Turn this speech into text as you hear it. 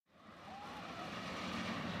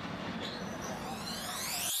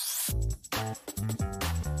Hello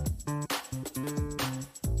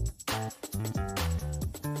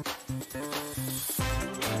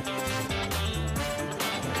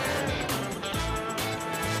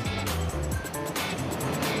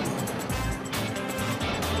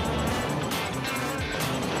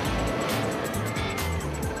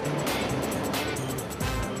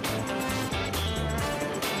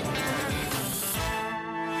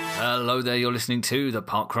there, you're listening to the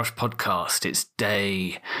Park Rush podcast. It's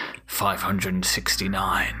day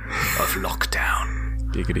 569 of lockdown.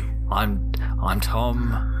 Giggity. I'm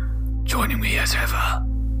Tom, joining me as ever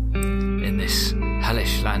in this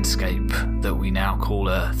hellish landscape that we now call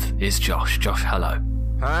Earth is Josh. Josh, hello.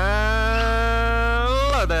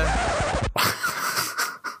 Hello there.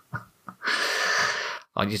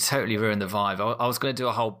 Oh, you totally ruined the vibe. I was going to do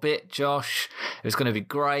a whole bit, Josh. It was going to be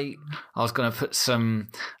great. I was going to put some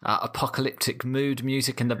apocalyptic mood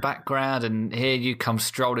music in the background, and here you come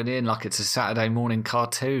strolling in like it's a Saturday morning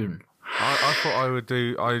cartoon. I thought I would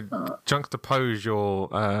do... I juxtapose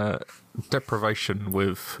your deprivation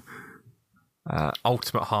with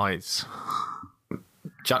ultimate highs.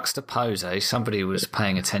 Juxtapose, eh? Somebody was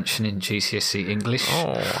paying attention in GCSE English.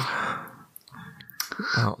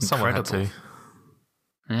 Oh, someone had to.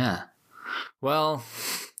 Yeah. Well,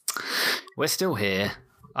 we're still here.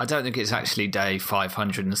 I don't think it's actually day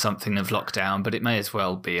 500 and something of lockdown, but it may as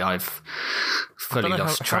well be. I've fully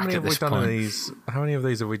lost track at this point. How many of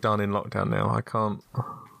these have we done in lockdown now? I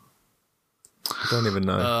don't even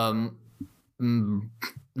know.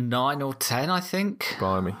 9 or 10, I think.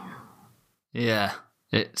 Blimey. Yeah,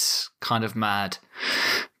 it's kind of mad.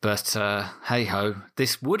 But hey-ho,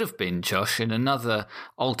 this would have been, Josh, in another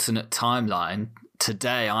alternate timeline.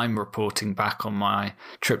 Today, I'm reporting back on my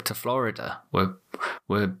trip to Florida. We're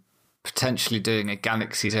potentially doing a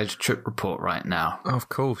Galaxy's Edge trip report right now. Of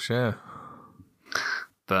course, yeah.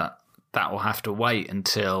 But that will have to wait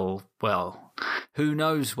until, well, who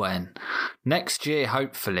knows when. Next year,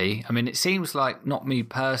 hopefully. I mean, it seems like, not me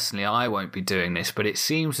personally, I won't be doing this, but it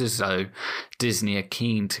seems as though Disney are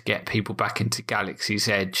keen to get people back into Galaxy's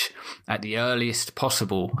Edge at the earliest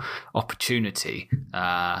possible opportunity.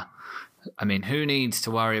 I mean, who needs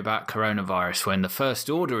to worry about coronavirus when the First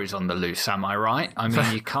Order is on the loose, am I right? I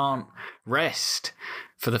mean, you can't rest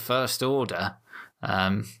for the First Order.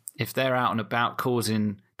 If they're out and about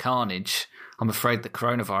causing carnage, I'm afraid the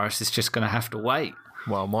coronavirus is just going to have to wait.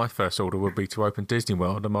 Well, my first order would be to open Disney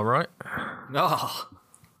World, am I right?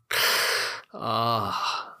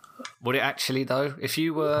 Would it actually, though? If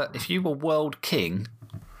you were world king...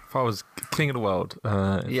 If I was king of the world,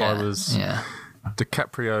 I was... Yeah.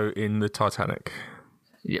 DiCaprio in the Titanic.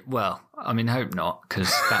 Yeah, well, I mean, hope not, because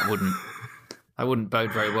that wouldn't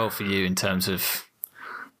bode very well for you in terms of,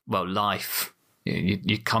 well, life.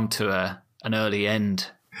 You come to an early end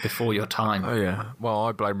before your time. Oh yeah. Well,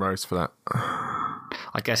 I blame Rose for that.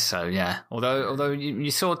 I guess so, yeah. Although you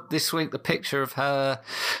saw this week the picture of her,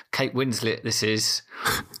 Kate Winslet. This is.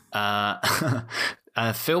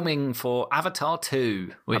 Filming for Avatar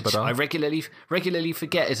 2, which I regularly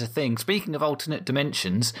forget is a thing. Speaking of alternate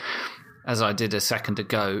dimensions, as I did a second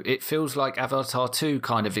ago, it feels like Avatar 2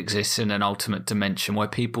 kind of exists in an alternate dimension where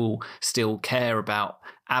people still care about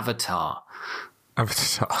Avatar.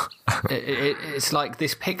 It's like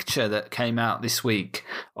this picture that came out this week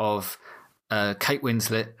of Kate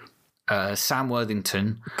Winslet, Sam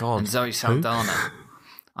Worthington, and Zoe Saldana.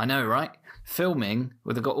 I know, right? Filming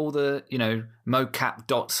where they've got all the, mocap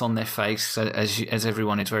dots on their face, as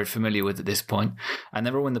everyone is very familiar with at this point, and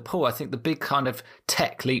they're all in the pool. I think the big kind of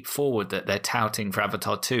tech leap forward that they're touting for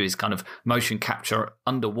Avatar 2 is kind of motion capture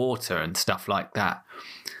underwater and stuff like that.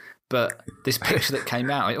 But this picture that came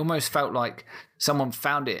out, it almost felt like someone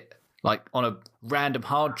found it like on a random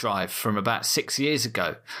hard drive from about 6 years ago,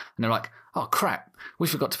 and they're like, oh crap, we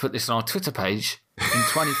forgot to put this on our Twitter page in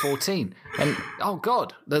 2014. And oh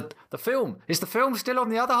god, the film, is the film still on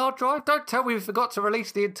the other hard drive? Don't tell me we forgot to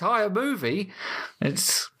release the entire movie.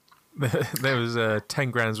 There was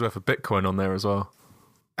 10 grand's worth of Bitcoin on there as well.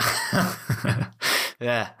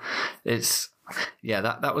 Yeah,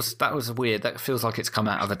 that was weird. That feels like it's come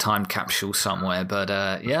out of a time capsule somewhere. But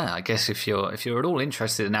yeah, I guess if you're at all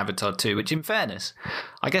interested in Avatar 2, which in fairness,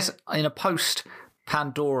 I guess in a post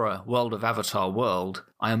Pandora World of Avatar world,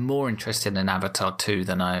 I am more interested in Avatar 2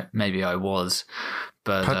 than I was.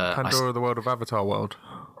 But Pandora, the World of Avatar world.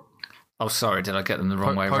 Oh, sorry, did I get them the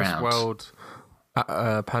wrong way around? Post-world,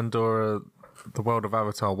 Pandora, the World of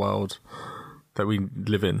Avatar world that we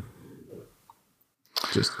live in.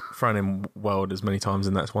 Just thrown in world as many times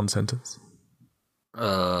in that's one sentence.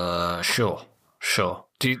 Sure.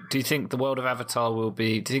 Do you think the world of Avatar will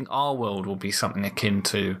be? Do you think our world will be something akin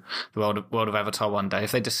to the world of Avatar one day?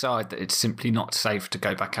 If they decide that it's simply not safe to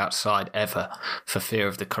go back outside ever for fear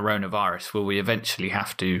of the coronavirus, will we eventually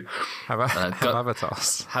have to have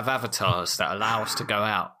avatars? Have avatars that allow us to go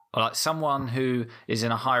out? Like someone who is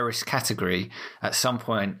in a high risk category, at some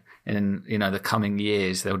point in the coming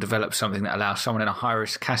years, they'll develop something that allows someone in a high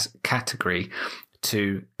risk category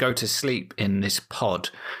to go to sleep in this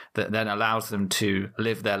pod that then allows them to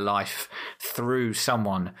live their life through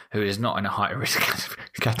someone who is not in a high risk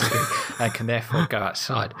category and can therefore go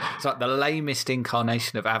outside. It's like the lamest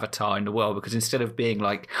incarnation of Avatar in the world, because instead of being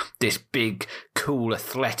like this big, cool,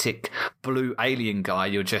 athletic, blue alien guy,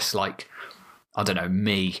 you're just like, I don't know,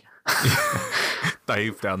 me.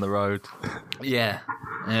 Dave down the road. Yeah.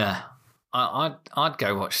 I'd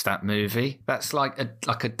go watch that movie. That's like a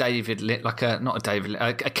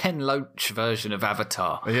Ken Loach version of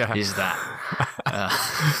Avatar. Yeah. Is that?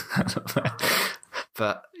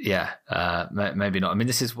 But yeah, maybe not. I mean,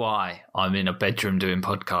 this is why I'm in a bedroom doing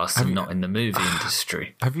podcasts and not in the movie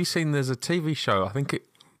industry. Have you seen? There's a TV show. I think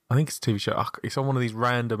it's a TV show. It's on one of these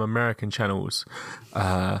random American channels.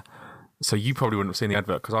 So you probably wouldn't have seen the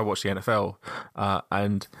advert because I watch the NFL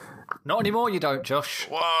and. Not anymore, you don't, Josh.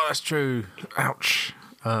 Well, that's true. Ouch.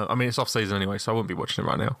 I mean, it's off season anyway, so I wouldn't be watching it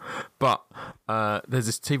right now. But there's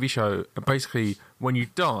this TV show. Basically, when you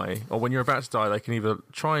die or when you're about to die, they can either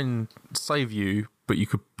try and save you, but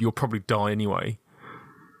you'll probably die anyway,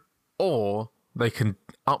 or they can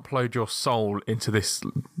upload your soul into this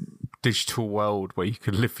digital world where you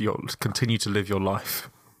can continue to live your life.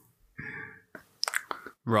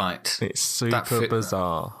 Right. It's super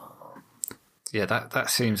bizarre. Yeah, that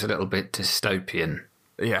seems a little bit dystopian.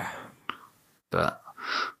 Yeah. But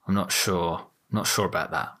I'm not sure. Not sure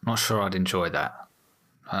about that. Not sure I'd enjoy that.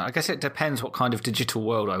 I guess it depends what kind of digital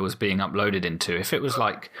world I was being uploaded into. If it was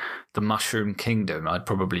like the Mushroom Kingdom, I'd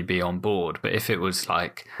probably be on board. But if it was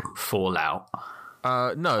like Fallout,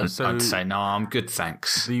 no, I'd say no. I'm good,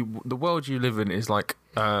 thanks. The world you live in is like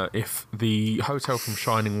if the hotel from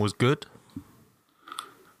Shining was good.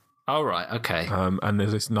 Oh, right, okay. And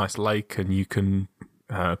there's this nice lake, and you can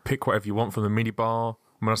pick whatever you want from the minibar.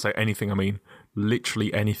 When I say anything, I mean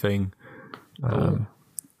literally anything.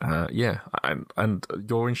 Yeah, and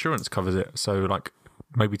your insurance covers it. So, like,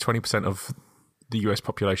 maybe 20% of the US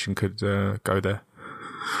population could go there.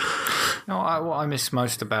 No, what I miss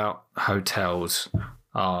most about hotels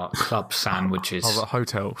are club sandwiches. Oh,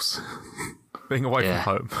 hotels. Being away from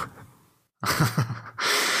home.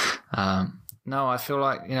 No, I feel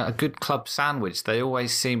like, a good club sandwich, they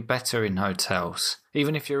always seem better in hotels.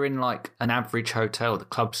 Even if you're in like an average hotel, the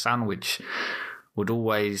club sandwich would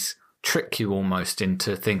always trick you almost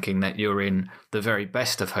into thinking that you're in the very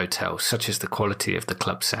best of hotels, such as the quality of the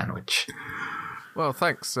club sandwich. Well,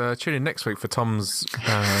 thanks. Tune in next week for Tom's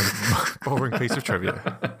boring piece of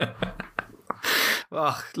trivia.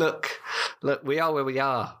 Oh, look, we are where we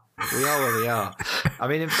are. We are where we are. I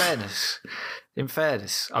mean, in fairness,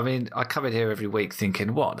 I mean, I come in here every week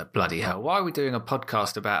thinking, what the bloody hell? Why are we doing a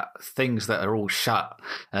podcast about things that are all shut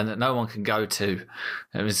and that no one can go to?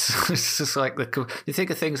 It's just like you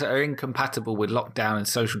think of things that are incompatible with lockdown and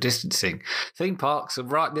social distancing. Theme parks are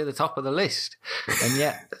right near the top of the list. And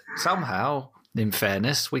yet, somehow, in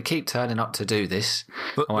fairness, we keep turning up to do this.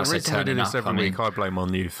 But the reason we do this every week, I blame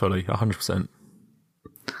on you fully, 100%.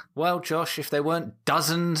 Well, Josh, if there weren't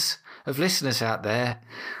dozens of listeners out there,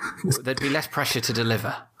 there'd be less pressure to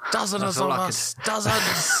deliver. Dozens of us.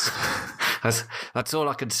 Dozens. That's all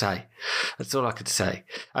I can say. That's all I can say.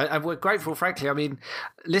 And we're grateful, frankly. I mean,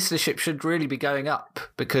 listenership should really be going up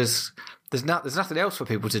because there's nothing else for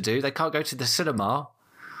people to do. They can't go to the cinema.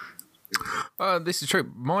 This is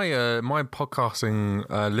true. My podcasting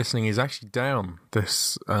listening is actually down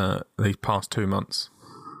these past 2 months.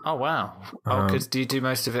 Oh, wow. Oh, because do you do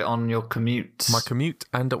most of it on your commutes? My commute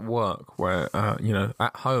and at work, where,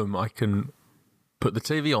 at home I can put the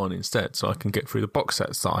TV on instead so I can get through the box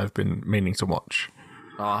sets that I've been meaning to watch.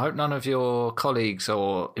 Oh, I hope none of your colleagues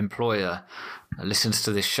or employer listens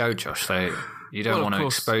to this show, Josh. So you don't want to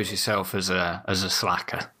expose yourself as a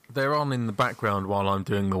slacker. They're on in the background while I'm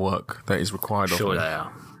doing the work that is required of me. Sure they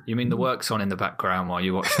are. You mean the work's on in the background while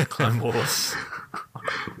you watch the Clone Wars?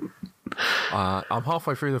 I'm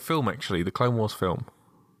halfway through the film, actually, the Clone Wars film.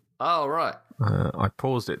 Oh, right. I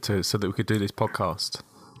paused it so that we could do this podcast.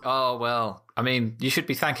 Oh, well, I mean, you should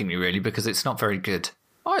be thanking me, really, because it's not very good.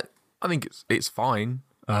 I think it's fine.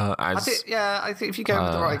 I think if you go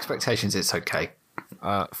with the right expectations, it's okay.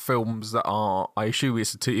 Films that are... I assume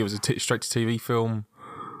it was a straight-to-TV film.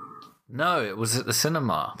 No, it was at the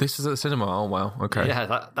cinema. This was at the cinema. Oh wow, okay.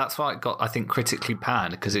 Yeah, that's why it got, I think, critically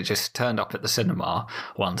panned, because it just turned up at the cinema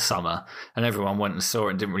one summer, and everyone went and saw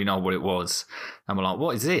it and didn't really know what it was, and we're like,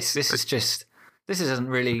 "What is this? This doesn't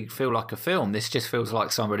really feel like a film. This just feels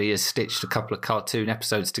like somebody has stitched a couple of cartoon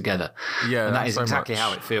episodes together." Yeah, and that is so exactly much.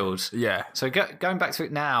 how it feels. Yeah. So going back to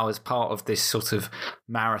it now as part of this sort of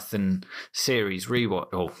marathon series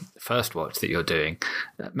rewatch or first watch that you're doing,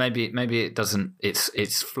 maybe it doesn't.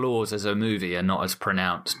 Its flaws as a movie are not as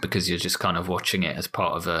pronounced because you're just kind of watching it as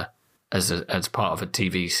part of a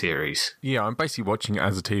TV series. Yeah, I'm basically watching it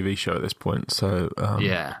as a TV show at this point. So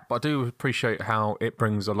yeah, but I do appreciate how it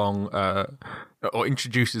brings along or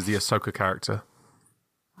introduces the Ahsoka character.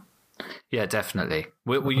 Yeah, definitely.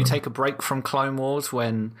 Will you take a break from Clone Wars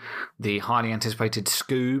when the highly anticipated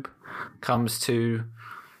Scoob comes to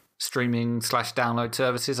streaming/download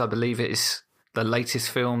services? I believe it is the latest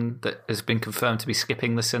film that has been confirmed to be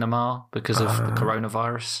skipping the cinema because of the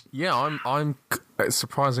coronavirus. Yeah, I'm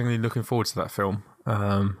surprisingly looking forward to that film.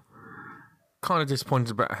 Kind of disappointed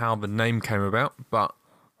about how the name came about, but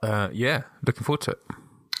yeah, looking forward to it.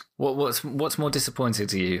 What's more disappointing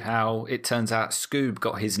to you? How it turns out Scoob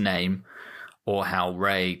got his name, or how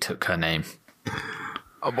Rey took her name?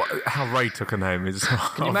 How Rey took her name is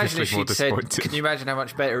Can you imagine if more she'd said? disappointing. Can you imagine how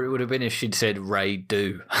much better it would have been if she'd said Ray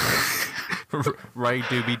Do? Ray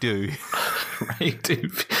Doobie Doo.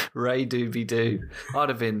 Ray Doobie Doo. That would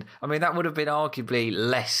have been arguably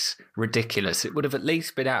less ridiculous. It would have at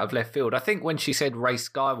least been out of left field. I think when she said Ray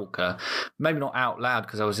Skywalker, maybe not out loud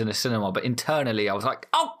because I was in a cinema, but internally I was like,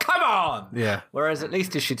 "Oh, come on!" Yeah. Whereas at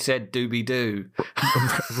least if she'd said Doobie Doo,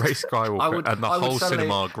 Ray Skywalker, and the whole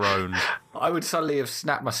cinema groaned. I would suddenly have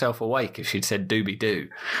snapped myself awake if she'd said Doobie Doo.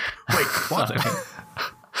 Wait, what?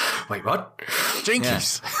 Wait, what?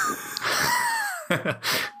 Jinkies.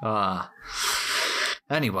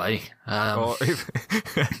 Anyway, Or if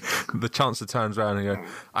the Chancellor turns around and goes,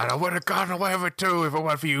 "And I would have gone away with it too if it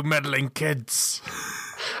weren't for you meddling kids."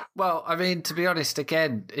 well, to be honest,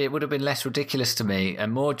 again, it would have been less ridiculous to me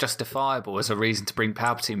and more justifiable as a reason to bring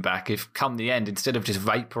Palpatine back if, come the end, instead of just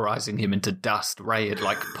vaporizing him into dust, Rey had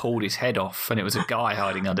pulled his head off and it was a guy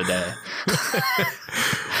hiding under there.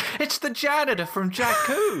 It's the janitor from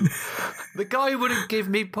Jakku, the guy who wouldn't give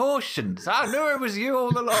me portions. I knew it was you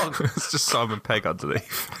all along. It's just Simon Pegg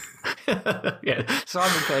underneath. Yeah,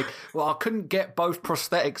 Simon Pegg. Well, I couldn't get both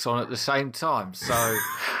prosthetics on at the same time, so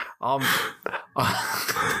I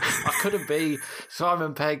couldn't be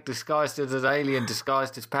Simon Pegg disguised as an alien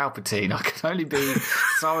disguised as Palpatine. I could only be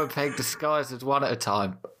Simon Pegg disguised as one at a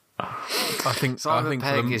time. I think Simon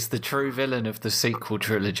Pegg is the true villain of the sequel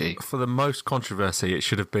trilogy. For the most controversy, it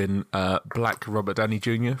should have been Black Robert Downey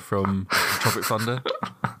Jr. from Tropic Thunder.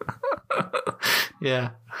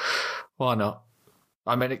 Yeah, why not?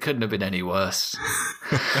 It couldn't have been any worse.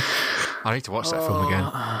 I need to watch that film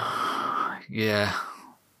again.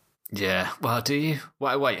 Yeah. Well, do you?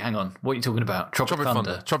 Wait, hang on. What are you talking about? Tropic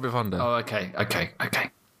Thunder. Tropic Thunder. Oh, okay.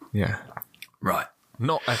 Yeah. Right.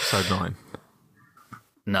 Not episode 9.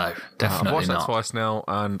 No, definitely I've watched not. that twice now,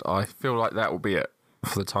 and I feel like that will be it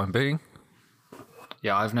for the time being.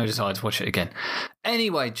 Yeah, I have no desire to watch it again.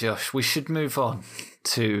 Anyway, Josh, we should move on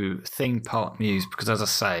to theme park news because, as I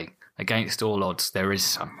say, against all odds, there is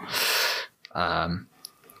some.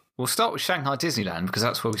 We'll start with Shanghai Disneyland because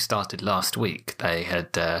that's where we started last week. They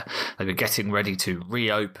were getting ready to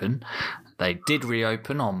reopen. They did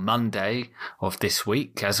reopen on Monday of this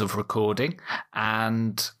week as of recording,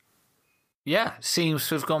 and yeah, seems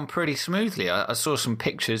to have gone pretty smoothly. I saw some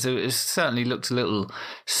pictures. It certainly looked a little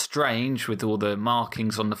strange with all the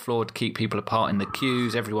markings on the floor to keep people apart in the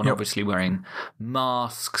queues. Everyone obviously wearing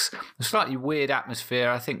masks. A slightly weird atmosphere,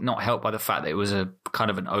 I think not helped by the fact that it was a kind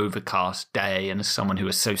of an overcast day, and as someone who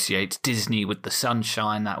associates Disney with the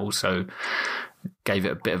sunshine, that also gave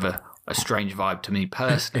it a bit of a strange vibe to me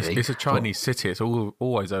personally. It's a Chinese city. It's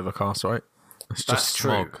always overcast, right? It's just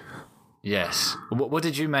smog. True. Yes. What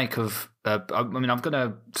did you make of... I'm going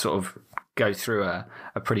to sort of go through a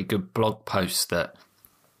pretty good blog post that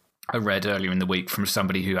I read earlier in the week from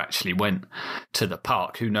somebody who actually went to the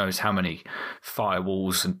park. Who knows how many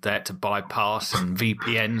firewalls they had to bypass and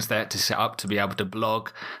VPNs they had to set up to be able to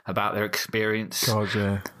blog about their experience. God,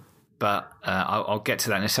 yeah. But I'll get to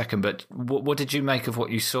that in a second. But what did you make of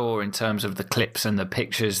what you saw in terms of the clips and the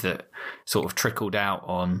pictures that sort of trickled out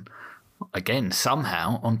on... Again,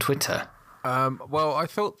 somehow on Twitter. Well, I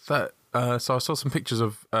thought that. So I saw some pictures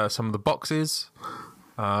of some of the boxes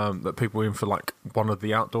that people were in for one of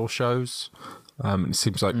the outdoor shows. It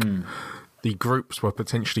seems like the groups were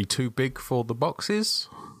potentially too big for the boxes,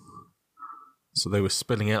 so they were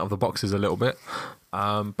spilling out of the boxes a little bit.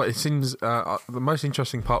 But it seems the most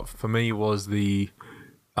interesting part for me was the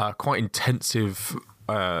quite intensive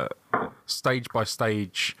stage by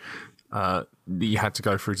stage that you had to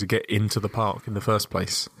go through to get into the park in the first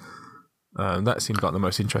place. That seemed like the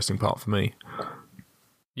most interesting part for me.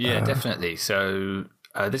 Yeah, definitely. So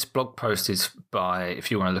this blog post is by,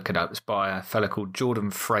 if you want to look it up, it's by a fella called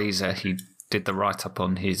Jordan Fraser. He did the write-up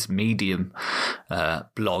on his Medium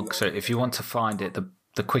blog. So if you want to find it,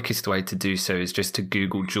 the quickest way to do so is just to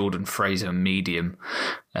Google Jordan Fraser Medium,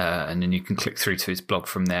 and then you can click through to his blog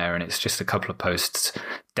from there, and it's just a couple of posts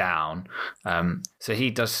down. So he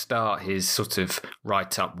does start his sort of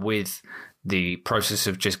write-up with the process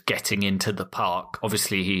of just getting into the park.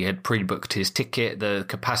 Obviously, he had pre-booked his ticket. The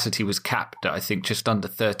capacity was capped at, I think, just under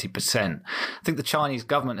 30%. I think the Chinese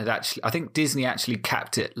government I think Disney actually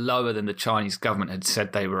capped it lower than the Chinese government had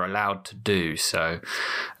said they were allowed to do. So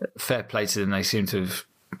fair play to them. They seem to have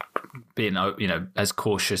been, as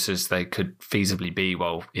cautious as they could feasibly be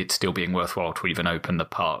while it's still being worthwhile to even open the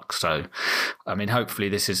park. So, I mean, hopefully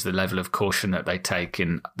this is the level of caution that they take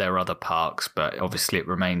in their other parks, but obviously it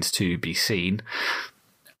remains to be seen.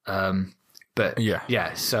 But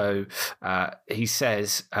so he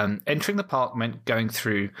says entering the park meant going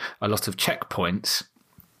through a lot of checkpoints.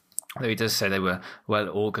 Though he does say they were well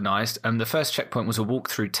organised. The first checkpoint was a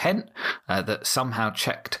walk-through tent that somehow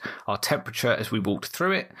checked our temperature as we walked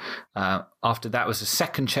through it. After that was a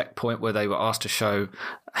second checkpoint where they were asked to show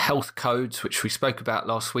health codes, which we spoke about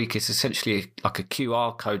last week. It's essentially like a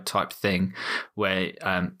QR code type thing where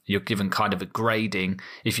you're given kind of a grading.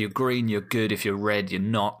 If you're green, you're good. If you're red, you're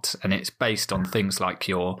not. And it's based on things like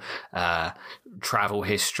your travel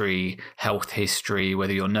history, health history,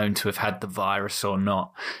 whether you're known to have had the virus or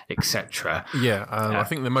not, etc. I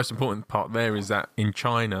think the most important part there is that in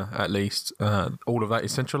China, at least, all of that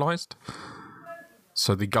is centralized.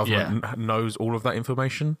 So the government knows all of that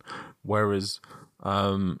information, whereas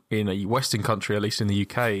in a Western country, at least in the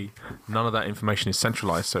UK, none of that information is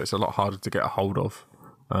centralized, so it's a lot harder to get a hold of.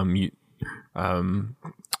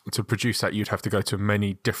 To produce that, you'd have to go to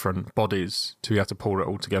many different bodies to be able to pull it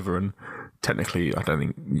all together, and technically, I don't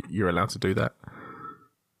think you're allowed to do that.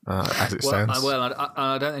 As it stands.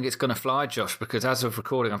 I don't think it's going to fly, Josh, because as of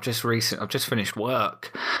recording, I've just finished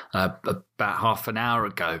work about half an hour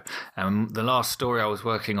ago, and the last story I was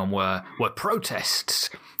working on were protests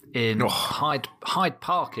in Hyde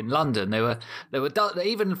Park in London. There were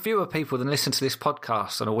even fewer people than listen to this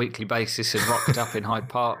podcast on a weekly basis and rocked up in Hyde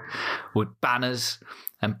Park with banners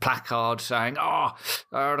and placards saying,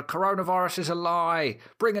 the coronavirus is a lie,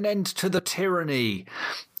 bring an end to the tyranny.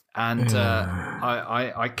 And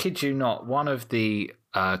I kid you not, one of the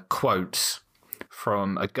quotes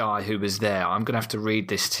from a guy who was there, I'm going to have to read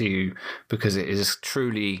this to you because it is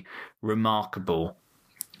truly remarkable.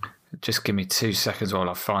 Just give me 2 seconds while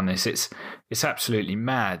I find this. It's absolutely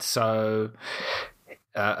mad. So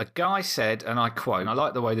a guy said, and I quote, and I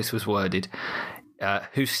like the way this was worded,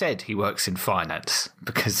 who said he works in finance,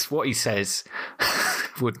 because what he says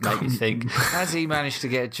would make you think, has he managed to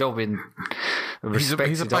get a job in a respected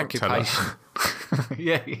he's a bank occupation?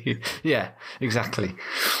 yeah, exactly.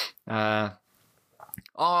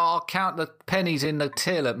 I'll count the pennies in the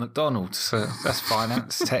till at McDonald's. That's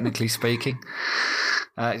finance, technically speaking.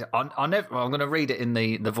 I'm going to read it in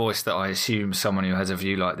the voice that I assume someone who has a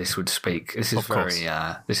view like this would speak. This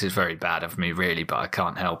is very bad of me, really, but I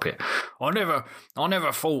can't help it. I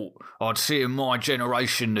never thought I'd see in my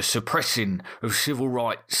generation the suppressing of civil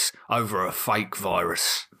rights over a fake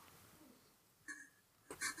virus.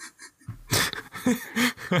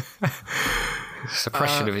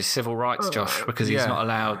 Suppression of his civil rights, Josh, because he's not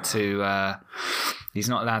allowed to. He's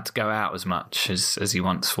not allowed to go out as much as he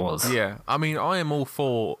once was. Yeah, I mean, I am all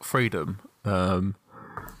for freedom,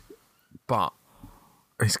 but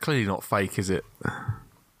it's clearly not fake, is it?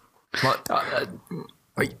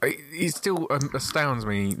 It still astounds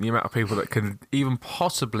me the amount of people that can even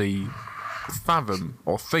possibly fathom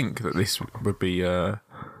or think that this would be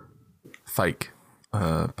fake.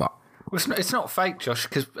 But it's not fake, Josh,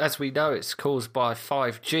 because as we know, it's caused by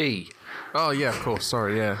 5G. Oh yeah, of course.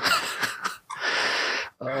 Sorry, yeah.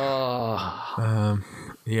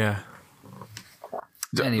 Yeah.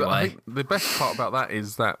 Anyway, I think the best part about that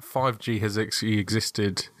is that 5G has actually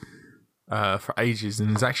existed for ages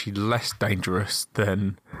and is actually less dangerous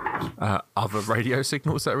than other radio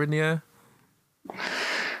signals that are in the air.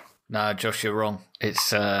 No, Josh, you're wrong.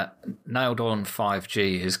 It's nailed on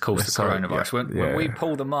 5G has caused the coronavirus. When we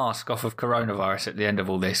pull the mask off of coronavirus at the end of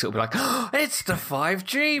all this, it'll be like, it's the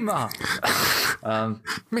 5G mask.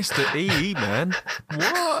 Mr. E, man.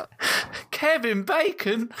 What? Kevin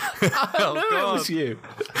Bacon? I knew it was you.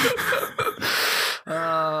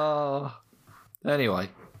 Anyway.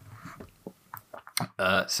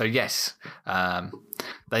 So yes,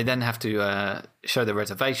 they then have to show the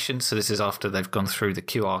reservation. So this is after they've gone through the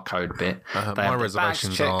QR code bit. My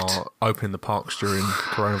reservations are open the parks during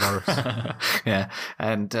coronavirus. Yeah,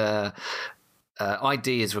 and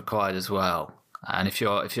ID is required as well. And if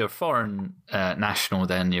you're a foreign national,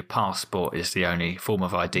 then your passport is the only form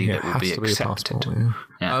of ID that will be accepted.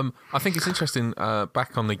 Yeah. I think it's interesting.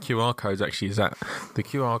 Back on the QR codes, actually, is that the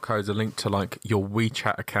QR codes are linked to like your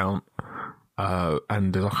WeChat account,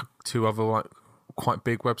 and there's like 2 other like quite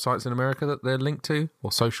big websites in America that they're linked to,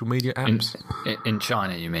 or social media apps. In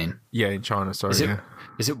China, you mean? Yeah, in China. Sorry.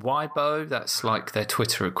 Is it Weibo? That's like their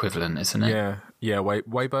Twitter equivalent, isn't it? Yeah.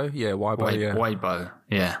 Weibo. Yeah, Weibo. Weibo.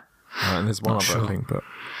 Yeah. And there's one other, I think, but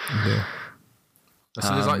yeah.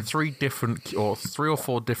 So there's like 3 or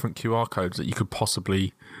 4 different QR codes that you could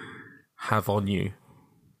possibly have on you,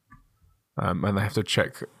 and they have to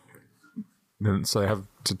check. So they have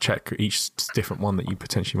to check each different one that you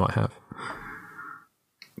potentially might have.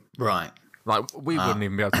 Right. Like we wouldn't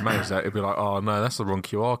even be able to manage that. It'd be like, oh no, that's the wrong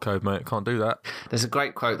QR code, mate. Can't do that. There's a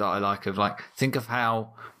great quote that I like of like, think of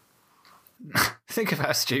how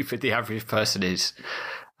stupid the average person is.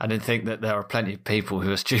 And then think that there are plenty of people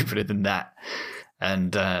who are stupider than that.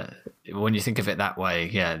 And when you think of it that way,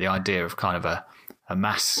 yeah, the idea of kind of a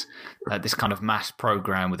mass, this kind of mass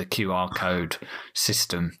program with a QR code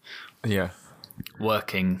system,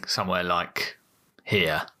 working somewhere like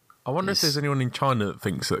here. I wonder if there's anyone in China that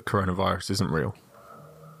thinks that coronavirus isn't real.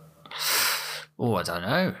 Oh, I don't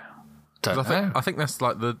know. I think that's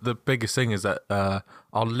like the biggest thing is that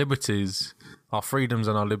our liberties, our freedoms,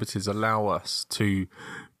 and our liberties allow us to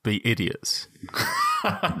be idiots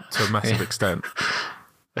to a massive extent.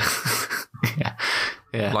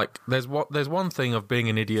 Yeah. Like there's one thing of being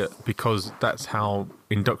an idiot because that's how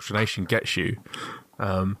indoctrination gets you.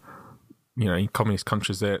 In communist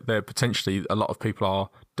countries, they're potentially a lot of people are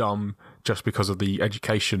dumb just because of the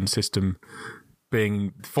education system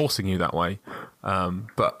forcing you that way.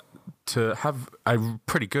 But to have a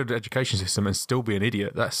pretty good education system and still be an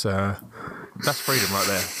idiot, that's freedom right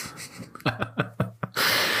there.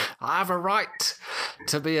 I have a right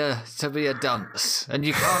to be a dunce, and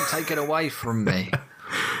you can't take it away from me.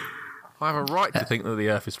 I have a right to think that the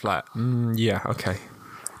Earth is flat. Yeah, okay.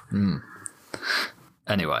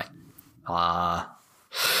 Anyway, I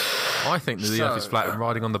think that the Earth is flat and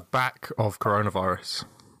riding on the back of coronavirus,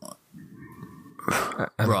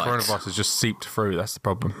 and the coronavirus has just seeped through. That's the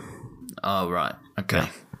problem. Oh right, okay.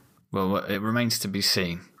 Yeah. Well, it remains to be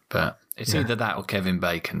seen, but it's either that or Kevin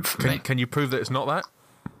Bacon for me. Can you prove that it's not that?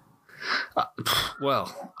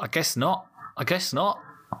 Well, I guess not.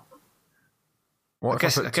 What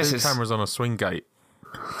if I put 2 cameras on a swing gate?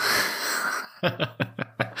 There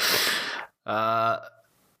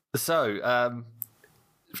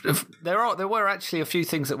were actually a few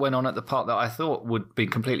things that went on at the park that I thought would be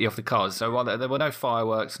completely off the cards. So while there were no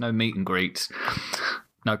fireworks, no meet and greets,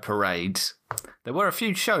 no parades, there were a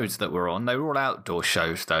few shows that were on. They were all outdoor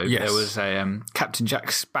shows, though. Yes. There was a Captain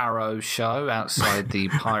Jack Sparrow show outside the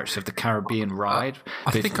Pirates of the Caribbean ride.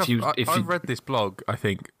 I've read this blog, I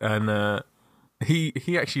think, and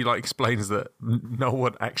he actually like explains that no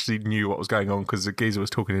one actually knew what was going on because the geezer was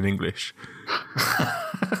talking in English.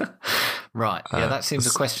 Right. Yeah, that seems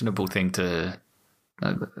a questionable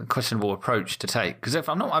questionable approach to take. Because if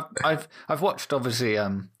I'm not, I've watched obviously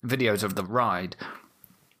videos of the ride.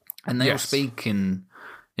 And they all speak in,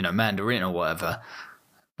 Mandarin or whatever,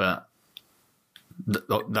 but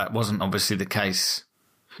that wasn't obviously the case.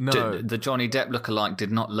 No, the Johnny Depp lookalike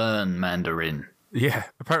did not learn Mandarin. Yeah,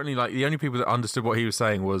 apparently, like the only people that understood what he was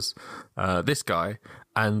saying was this guy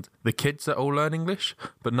and the kids that all learn English,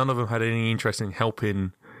 but none of them had any interest in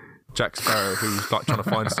helping Jack Sparrow, who's like trying to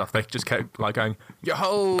find stuff. They just kept like going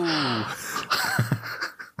yo-ho,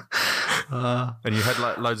 and you had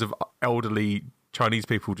like loads of elderly Chinese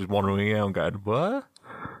people just wandering around going, what?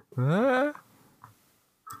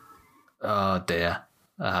 Oh, dear.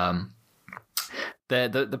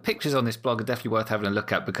 The pictures on this blog are definitely worth having a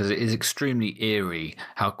look at because it is extremely eerie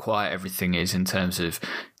how quiet everything is in terms of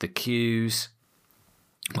the queues.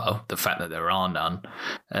 Well, the fact that there are none.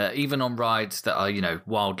 Even on rides that are,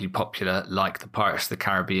 wildly popular, like the Pirates of the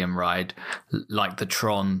Caribbean ride, like the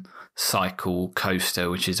Tron Cycle Coaster,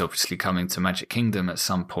 which is obviously coming to Magic Kingdom at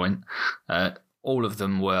some point. All of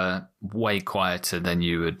them were way quieter than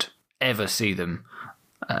you would ever see them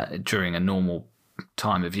during a normal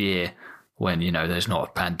time of year when, there's not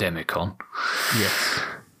a pandemic on. Yes.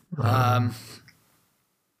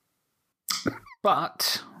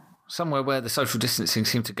 But somewhere where the social distancing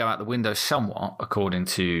seemed to go out the window somewhat, according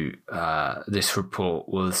to this report,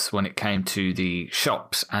 was when it came to the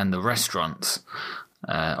shops and the restaurants.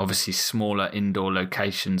 Obviously, smaller indoor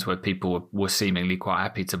locations where people were seemingly quite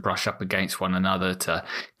happy to brush up against one another to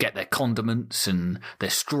get their condiments and their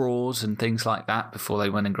straws and things like that before they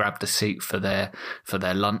went and grabbed a seat for their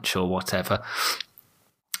lunch or whatever.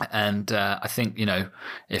 And I think,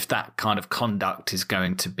 if that kind of conduct is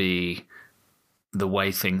going to be the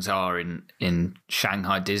way things are in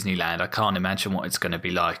Shanghai Disneyland, I can't imagine what it's going to be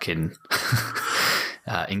like in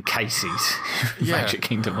Casey's Magic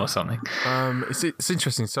Kingdom or something. It's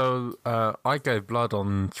interesting. So I gave blood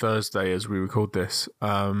on Thursday as we record this,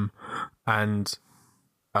 and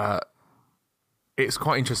it's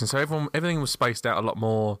quite interesting. So everything was spaced out a lot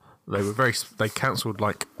more. They cancelled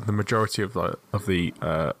like the majority of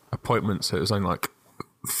the appointments. So it was only like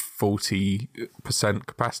 40%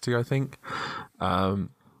 capacity, I think.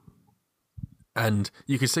 And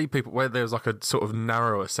you could see people where there was like a sort of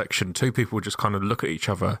narrower section. Two people would just kind of look at each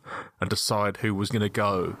other and decide who was going to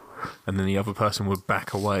go, and then the other person would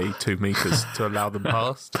back away 2 meters to allow them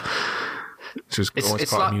past. Which was always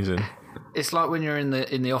quite amusing. It's like when you're in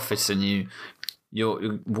the office and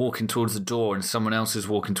you're walking towards the door and someone else is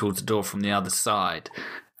walking towards the door from the other side,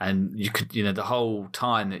 and you could, the whole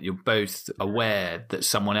time that you're both aware that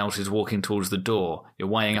someone else is walking towards the door, you're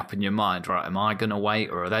weighing up in your mind, right? Am I going to wait,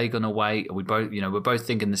 or are they going to wait? Are we both, we're both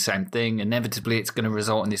thinking the same thing. Inevitably, it's going to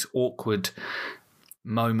result in this awkward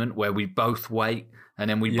moment where we both wait, and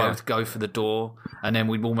then we both go for the door, and then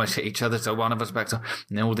we almost hit each other. So one of us backs up,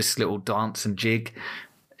 and then all this little dance and jig.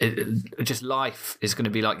 Just life is going to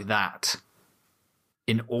be like that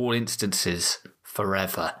in all instances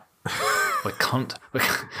forever. We're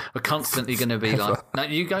constantly going to be like, no,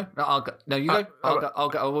 you go. No, I'll go. No, you go. I'll go. I'll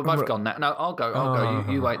go. Oh, we're both gone now. No, I'll go.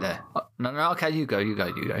 You wait there. No, okay, you go. It's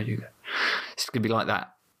going to be like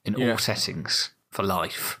that in all settings for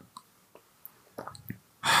life.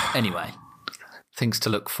 Anyway, things to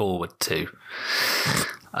look forward to.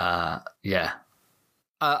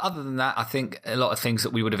 Other than that, I think a lot of things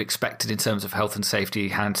that we would have expected in terms of health and safety,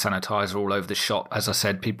 hand sanitizer all over the shop. As I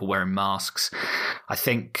said, people wearing masks. I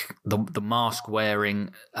think the mask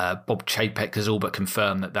wearing, Bob Chapek has all but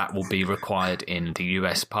confirmed that will be required in the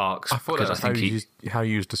US parks. I thought that was how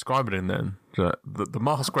you was describing it then. The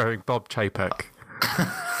mask wearing Bob Chapek.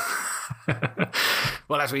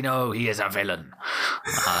 Well, as we know, he is a villain.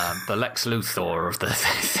 The Lex Luthor of the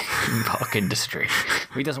theme park industry.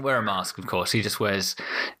 He doesn't wear a mask, of course. He just wears,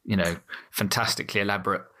 fantastically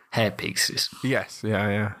elaborate hair pieces. Yes,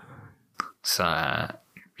 yeah. So, I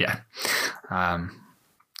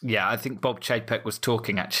think Bob Chapek was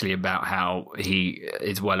talking actually about how he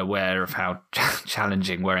is well aware of how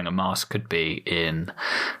challenging wearing a mask could be in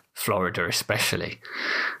Florida, especially.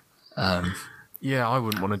 Yeah, I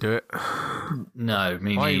wouldn't want to do it. No,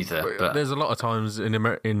 me neither. But there's a lot of times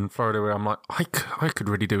in Florida where I'm like, I could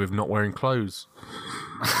really do with not wearing clothes.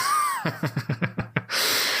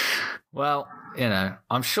 Well,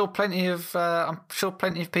 I'm sure plenty of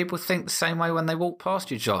people think the same way when they walk past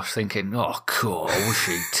you, Josh, thinking, "Oh, cool, I wish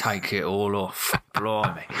he'd take it all off."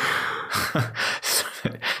 Blimey.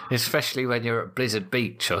 Especially when you're at Blizzard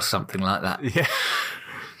Beach or something like that. Yeah.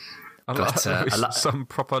 Some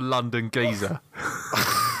proper London geezer.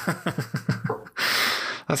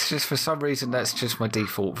 That's just, for some reason, that's just my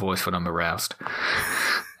default voice when I'm aroused.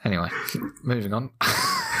 Anyway, moving on.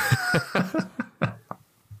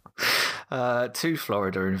 To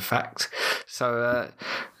Florida, in fact. So,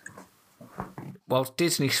 while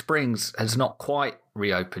Disney Springs has not quite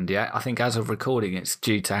reopened yet, I think as of recording, it's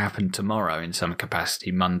due to happen tomorrow in some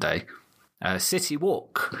capacity, Monday. City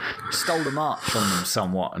Walk stole the march on them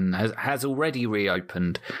somewhat and has already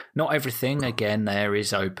reopened. Not everything, again, there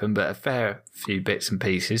is open, but a fair few bits and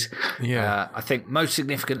pieces. Yeah. I think most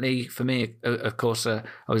significantly for me, of course, I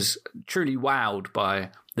was truly wowed by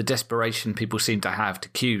the desperation people seem to have to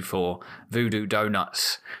queue for Voodoo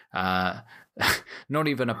Donuts. Not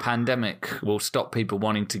even a pandemic will stop people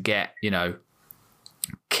wanting to get,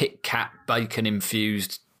 Kit Kat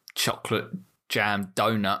bacon-infused chocolate jam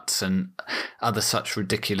donuts and other such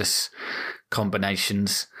ridiculous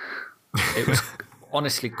combinations. It was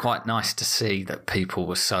honestly quite nice to see that people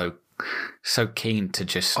were so keen to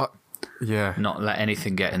just not let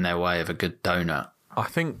anything get in their way of a good donut. I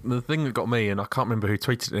think the thing that got me, and I can't remember who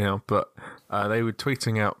tweeted it now, but they were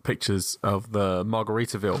tweeting out pictures of the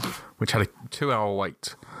Margaritaville, which had a 2-hour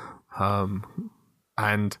wait.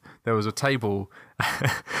 And there was a table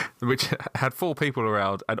which had 4 people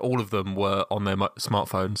around, and all of them were on their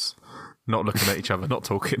smartphones, not looking at each other, not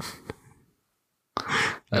talking.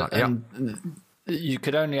 You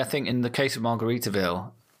could only, I think, in the case of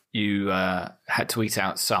Margaritaville, you had to eat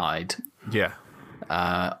outside. Yeah.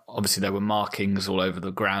 Obviously, there were markings all over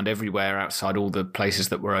the ground, everywhere outside all the places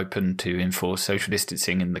that were open to enforce social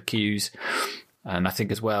distancing in the queues. And I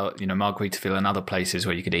think as well, Margaritaville and other places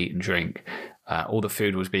where you could eat and drink, all the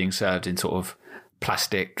food was being served in sort of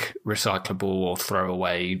plastic, recyclable or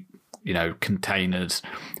throwaway, containers,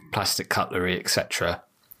 plastic cutlery, etc.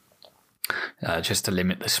 Just to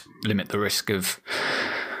limit the risk of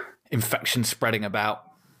infection spreading about.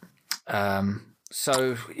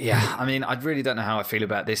 So, yeah, I mean, I really don't know how I feel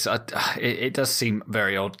about this. It does seem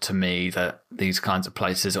very odd to me that these kinds of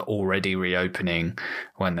places are already reopening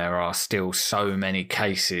when there are still so many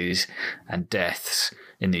cases and deaths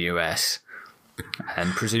in the US,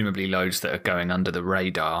 and presumably loads that are going under the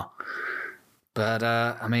radar. But,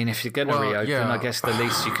 I mean, if you're going to reopen, I guess the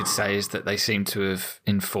least you could say is that they seem to have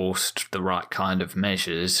enforced the right kind of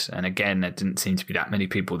measures. And again, there didn't seem to be that many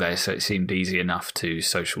people there, so it seemed easy enough to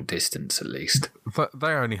social distance at least. But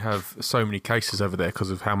they only have so many cases over there because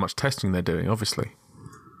of how much testing they're doing, obviously.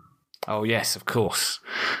 Oh, yes, of course.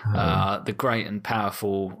 The great and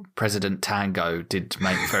powerful President Tango did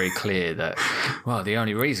make very clear that, well, the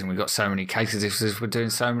only reason we got so many cases is because we're doing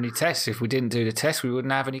so many tests. If we didn't do the tests, we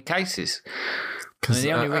wouldn't have any cases. And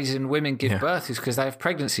the only reason women give birth is because they have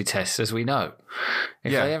pregnancy tests, as we know.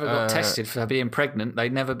 If they ever got tested for being pregnant,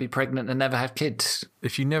 they'd never be pregnant and never have kids.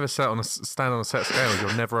 If you never stand on a set of scales,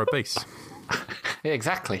 you're never obese. Yeah,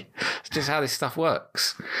 exactly. It's just how this stuff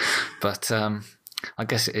works. But... I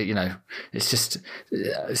guess, it's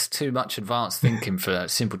too much advanced thinking for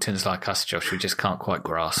simpletons like us, Josh. We just can't quite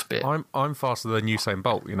grasp it. I'm faster than Usain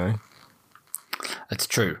Bolt, It's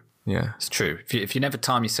true. Yeah. It's true. If you never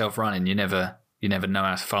time yourself running, you never know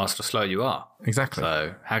how fast or slow you are. Exactly.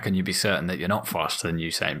 So how can you be certain that you're not faster than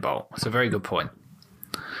Usain Bolt? It's a very good point.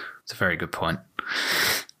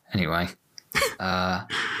 Anyway.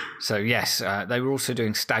 So, yes, they were also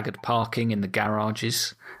doing staggered parking in the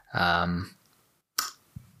garages.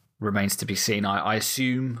 Remains to be seen. I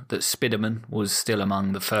assume that Spiderman was still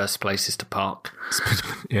among the first places to park.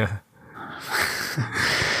 Spiderman, yeah.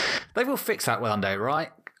 They will fix that one day, right?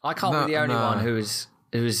 I can't be the only one who is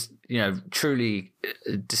truly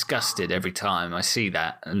disgusted every time I see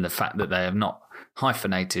that, and the fact that they have not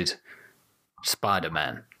hyphenated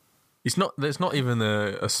Spider-Man. There's not even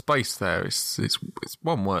a space there. It's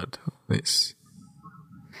one word. It's.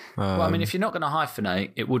 Well, I mean, if you're not going to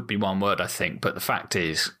hyphenate, it would be one word, I think. But the fact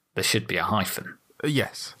is, there should be a hyphen.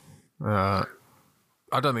 Yes. I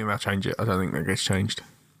don't think they'll change it. I don't think that gets changed.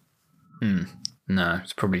 No,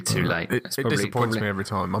 it's probably too late. It disappoints me every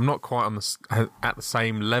time. I'm not quite at the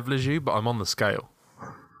same level as you, but I'm on the scale.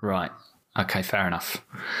 Right. Okay, fair enough.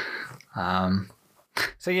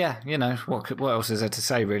 So, yeah, what else is there to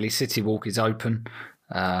say, really? City Walk is open.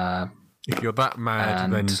 If you're that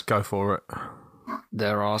mad, then go for it.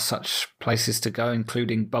 There are such places to go,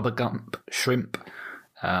 including Bubba Gump Shrimp,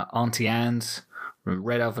 Auntie Anne's,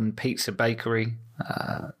 Red Oven Pizza Bakery,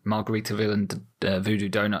 Margaritaville and Voodoo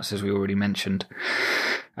Donuts, as we already mentioned.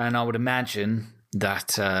 And I would imagine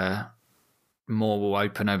that more will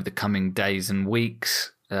open over the coming days and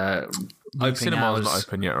weeks. Cinema's not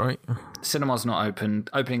open yet, right? Cinema's not open.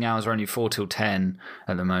 Opening hours are only 4 till 10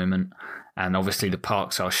 at the moment. And obviously the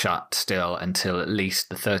parks are shut still until at least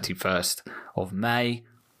the 31st of May.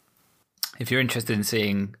 If you're interested in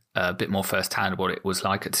seeing a bit more firsthand what it was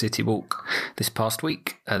like at City Walk this past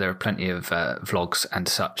week, there are plenty of vlogs and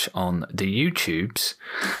such on the YouTubes.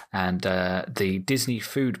 And the Disney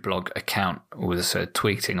Food Blog account was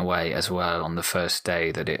tweeting away as well on the first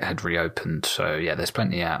day that it had reopened. So, yeah, there's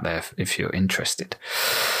plenty out there if you're interested.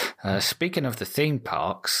 Speaking of the theme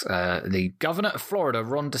parks, the governor of Florida,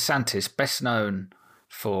 Ron DeSantis, best known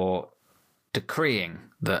for decreeing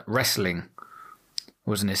that wrestling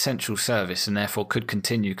was an essential service and therefore could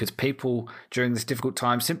continue because people during this difficult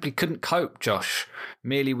time simply couldn't cope, Josh,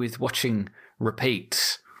 merely with watching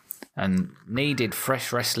repeats and needed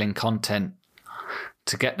fresh wrestling content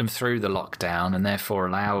to get them through the lockdown and therefore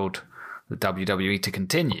allowed the WWE to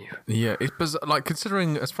continue. Yeah, it's bizarre. Like,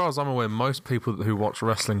 considering, as far as I'm aware, most people who watch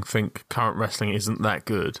wrestling think current wrestling isn't that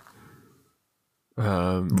good.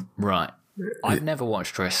 Right. I've never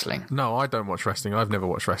watched wrestling. No, I don't watch wrestling. I've never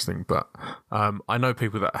watched wrestling, but I know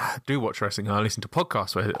people that do watch wrestling. I listen to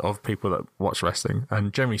podcasts of people that watch wrestling,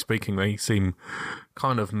 and generally speaking, they seem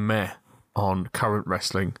kind of meh on current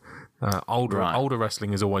wrestling. Older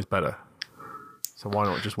wrestling is always better. So why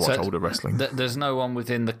not just watch older wrestling? There's no one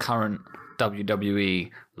within the current WWE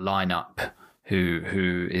lineup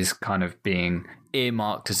who is kind of being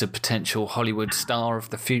earmarked as a potential Hollywood star of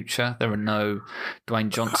the future. There are no Dwayne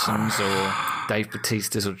Johnsons or Dave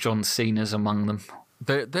Bautistas or John Cena's among them.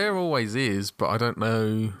 There always is, but I don't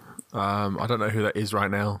know. I don't know who that is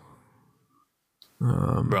right now.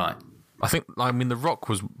 Right. I mean, The Rock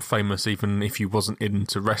was famous even if he wasn't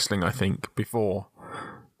into wrestling. I think before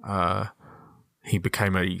he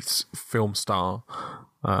became a film star,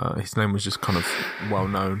 his name was just kind of well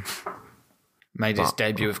known. Made his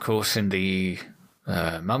debut, of course, in the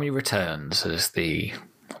Mummy Returns as the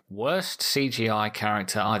worst CGI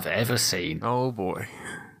character I've ever seen. Oh boy!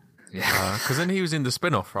 Yeah, because then he was in the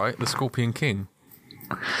spin-off, right? The Scorpion King.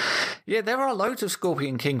 Yeah, there are loads of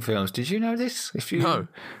Scorpion King films. Did you know this? If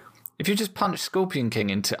you just punch Scorpion King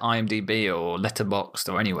into IMDb or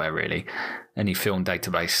Letterboxd or anywhere really, any film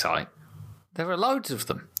database site, there are loads of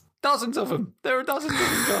them. Dozens of them. There are dozens of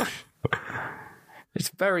them, Josh. It's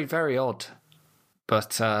very, very odd.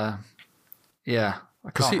 But, yeah,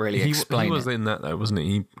 I can't really explain it. He was in that, though, wasn't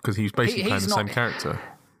he? Because he was basically playing the same character.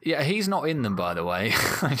 Yeah, he's not in them, by the way.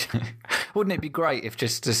 Wouldn't it be great if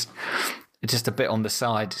just a bit on the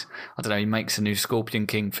side, I don't know, he makes a new Scorpion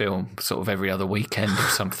King film sort of every other weekend or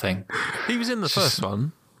something. He was in the first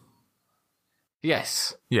one.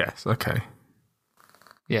 Yes. Yes, okay.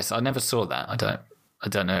 Yes, I never saw that. I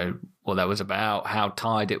don't know what that was about, how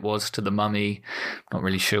tied it was to the Mummy. Not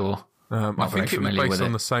really sure. I think it was based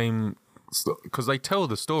on the same, because they tell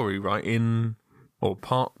the story, right,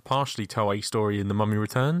 partially tell a story in The Mummy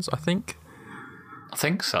Returns, I think. I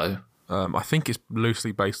think so. I think it's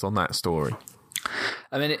loosely based on that story.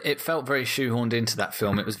 I mean, it felt very shoehorned into that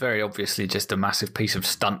film. It was very obviously just a massive piece of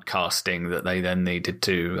stunt casting that they then needed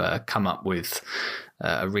to come up with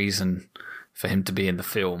a reason for him to be in the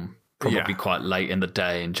film, probably quite late in the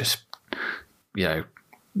day, and just,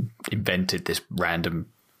 invented this random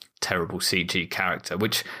terrible CG character,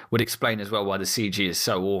 which would explain as well why the CG is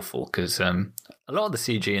so awful, because a lot of the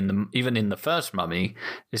CG even in the first Mummy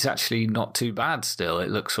is actually not too bad still.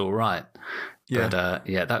 It looks all right. Yeah. But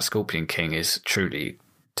that Scorpion King is truly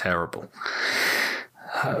terrible.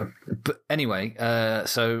 But anyway,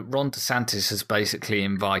 so Ron DeSantis has basically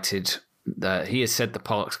invited, he has said the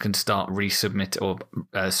parks can start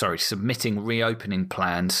submitting reopening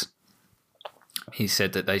plans. He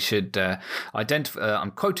said that they should identify,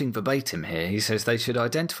 I'm quoting verbatim here, he says they should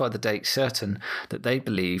identify the date certain that they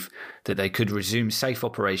believe that they could resume safe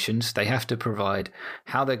operations. They have to provide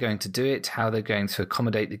how they're going to do it, how they're going to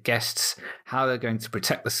accommodate the guests, how they're going to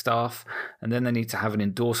protect the staff, and then they need to have an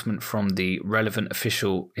endorsement from the relevant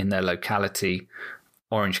official in their locality,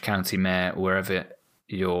 Orange County Mayor, wherever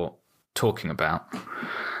you're talking about.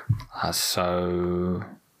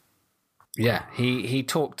 Yeah, he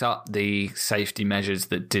talked up the safety measures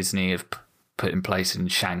that Disney have put in place in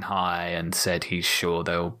Shanghai and said he's sure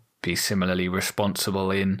they'll be similarly responsible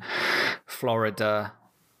in Florida.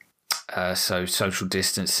 So social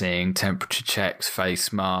distancing, temperature checks,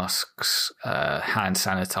 face masks, hand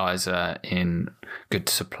sanitizer in good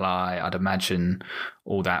supply. I'd imagine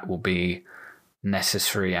all that will be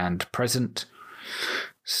necessary and present.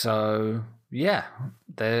 So yeah,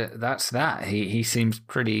 that's that. He seems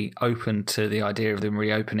pretty open to the idea of them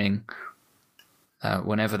reopening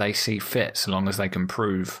whenever they see fit, so long as they can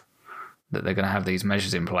prove that they're going to have these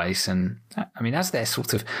measures in place. And I mean, as they're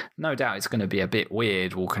sort of, no doubt it's going to be a bit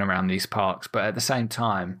weird walking around these parks, but at the same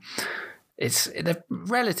time, they're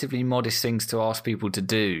relatively modest things to ask people to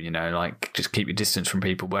do, like just keep your distance from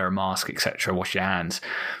people, wear a mask, etc., wash your hands.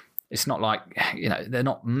 It's not like, they're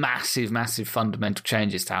not massive, massive fundamental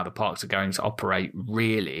changes to how the parks are going to operate,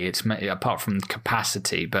 really. It's apart from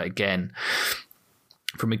capacity. But again,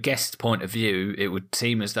 from a guest point of view, it would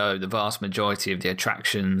seem as though the vast majority of the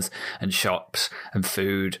attractions and shops and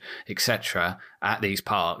food, etc., at these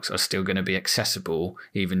parks are still going to be accessible,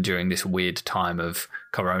 even during this weird time of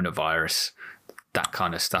coronavirus. That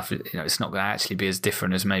kind of stuff, it's not going to actually be as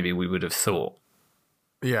different as maybe we would have thought.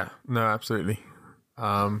 Yeah, no, absolutely.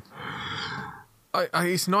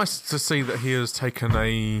 It's nice to see that he has taken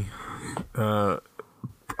a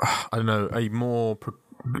more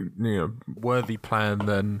worthy plan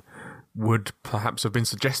than would perhaps have been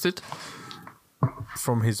suggested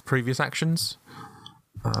from his previous actions.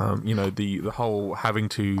 The whole having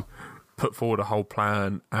to put forward a whole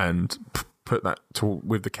plan and put that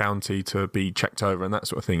with the county to be checked over and that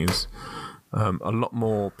sort of thing is a lot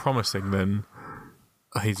more promising than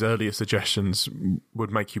his earlier suggestions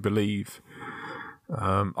would make you believe.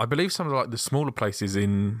 I believe some of the smaller places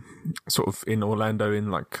in Orlando,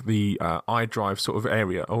 in like the iDrive sort of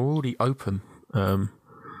area, are already open. You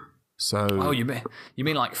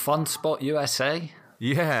mean like Fun Spot USA?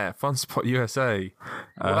 Yeah, Fun Spot USA.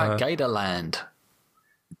 What about Gatorland?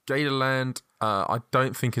 Gatorland, I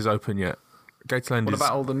don't think is open yet. Gatorland What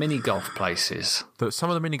about all the mini golf places? Some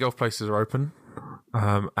of the mini golf places are open.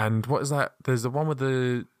 And what is that? There's the one with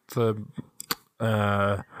the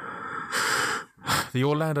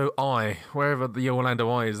Orlando Eye, wherever the Orlando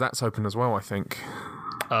Eye is, that's open as well, I think.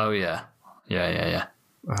 Oh, yeah. Yeah.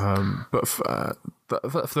 But for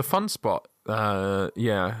the fun spot,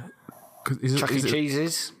 yeah. Chuck E.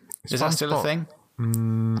 Cheese's? Is that still a thing?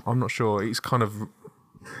 I'm not sure. It's kind of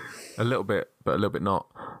a little bit, but a little bit not.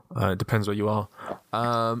 It depends where you are.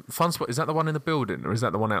 Fun spot, is that the one in the building or is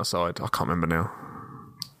that the one outside? I can't remember now.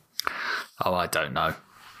 Oh, I don't know.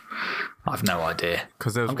 I've no idea.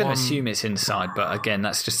 I'm going to assume it's inside, but again,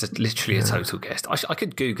 that's just literally a total guess. I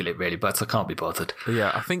could Google it really, but I can't be bothered.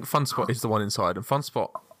 Yeah, I think Fun Spot is the one inside. And Fun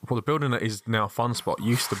Spot, well, the building that is now Fun Spot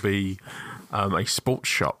used to be a sports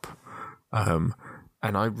shop. And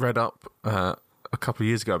I read up a couple of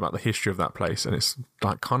years ago about the history of that place, and it's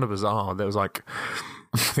like kind of bizarre. There was like,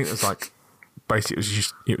 I think it was like, basically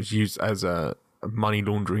it was used as a money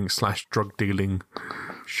laundering / drug dealing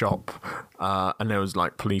shop, and there was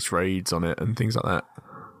like police raids on it and things like that.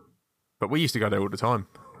 But we used to go there all the time.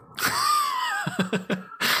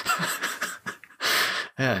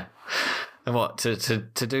 Yeah. And what to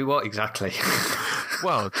do what exactly?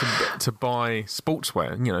 Well, to buy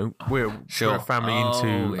sportswear. You know, we're a family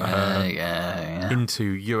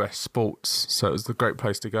into US sports, so it was the great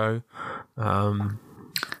place to go.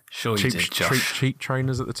 Sure, you did, Josh. Cheap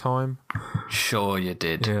trainers at the time. Sure, you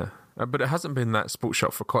did. Yeah, but it hasn't been that sports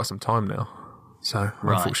shop for quite some time now. So,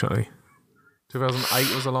 unfortunately,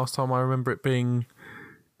 2008 was the last time I remember it being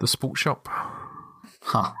the sports shop.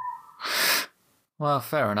 Huh. Well,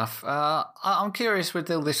 fair enough. I'm curious,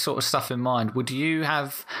 with all this sort of stuff in mind, would you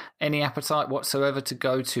have any appetite whatsoever to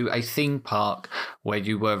go to a theme park where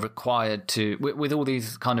you were required to, with all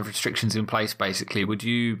these kind of restrictions in place, basically, would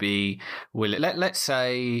you be willing, let's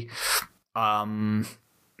say,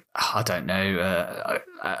 I don't know,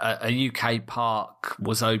 a UK park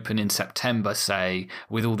was open in September, say,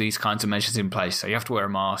 with all these kinds of measures in place. So you have to wear a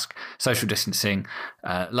mask, social distancing,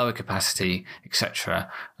 lower capacity,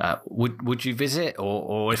 etc. Would you visit,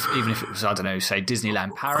 or even if it was, I don't know, say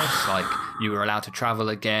Disneyland Paris, like you were allowed to travel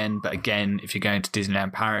again, but again, if you're going to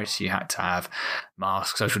Disneyland Paris, you had to have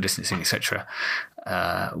masks, social distancing, etc.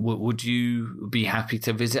 Would you be happy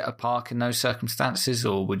to visit a park in those circumstances,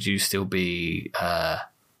 or would you still be a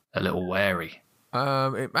little wary?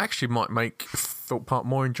 It actually might make Thorpe Park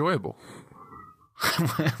more enjoyable.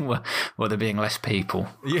 Well, there being less people.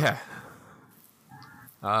 Yeah.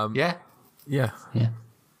 Yeah.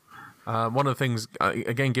 One of the things,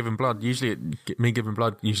 again, giving blood, giving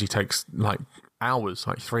blood usually takes like hours,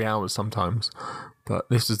 like 3 hours sometimes. But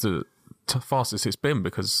this is the fastest it's been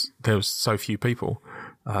because there was so few people.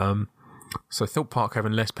 So Thorpe Park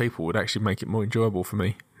having less people would actually make it more enjoyable for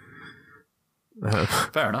me.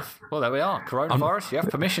 Fair enough. Well, there we are. Coronavirus, you have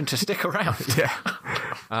permission to stick around. Yeah.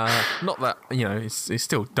 Not that, it's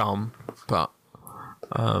still dumb, but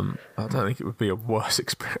I don't think it would be a worse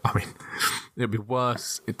experience. I mean, it would be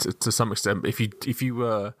worse to some extent. If you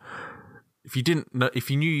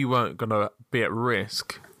knew you weren't going to be at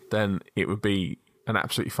risk, then it would be an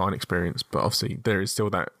absolutely fine experience. But obviously, there is still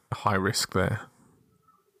that high risk there.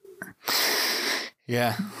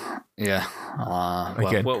 Yeah.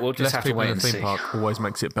 Again, we'll just have to wait and see. Less people in the theme park always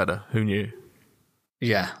makes it better. Who knew?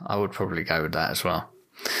 Yeah, I would probably go with that as well.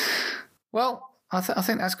 Well, I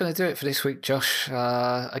think that's going to do it for this week, Josh.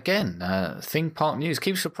 Again, theme park news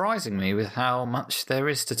keeps surprising me with how much there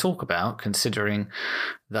is to talk about, considering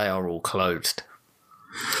they are all closed.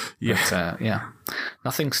 Yeah. But,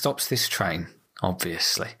 nothing stops this train,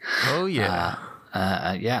 obviously. Oh, yeah.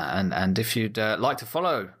 And if you'd like to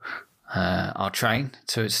follow our train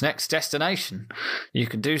to its next destination, you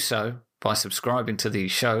can do so by subscribing to the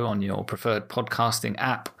show on your preferred podcasting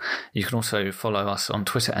app. You can also follow us on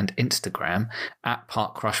Twitter and Instagram at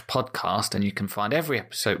Park Rush Podcast, and you can find every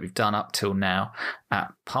episode we've done up till now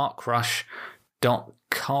at parkrush.com.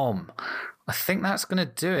 I think that's going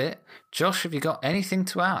to do it. Josh, have you got anything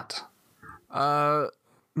to add?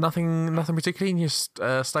 Nothing particularly. Just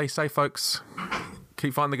stay safe, folks.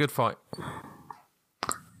 Keep fighting the good fight.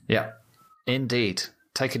 Yeah, indeed.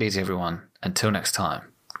 Take it easy, everyone. Until next time.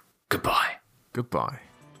 Goodbye. Goodbye.